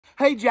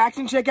Hey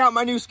Jackson, check out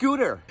my new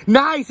scooter.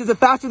 Nice, is it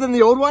faster than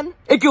the old one?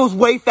 It goes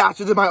way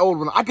faster than my old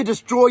one. I could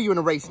destroy you in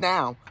a race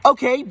now.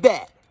 Okay,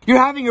 bet. You're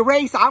having a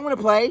race, I want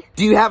to play.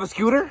 Do you have a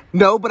scooter?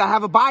 No, but I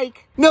have a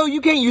bike. No,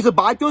 you can't use a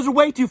bike, those are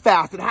way too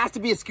fast. It has to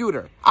be a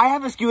scooter. I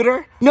have a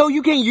scooter. No,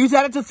 you can't use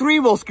that, it's a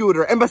 3-wheel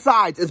scooter. And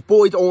besides, it's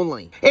boys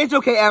only. It's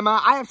okay,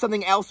 Emma, I have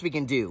something else we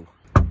can do.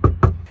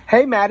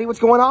 Hey Maddie, what's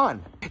going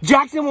on?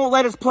 Jackson won't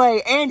let us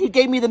play, and he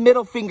gave me the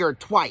middle finger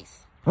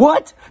twice.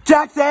 What?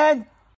 Jackson!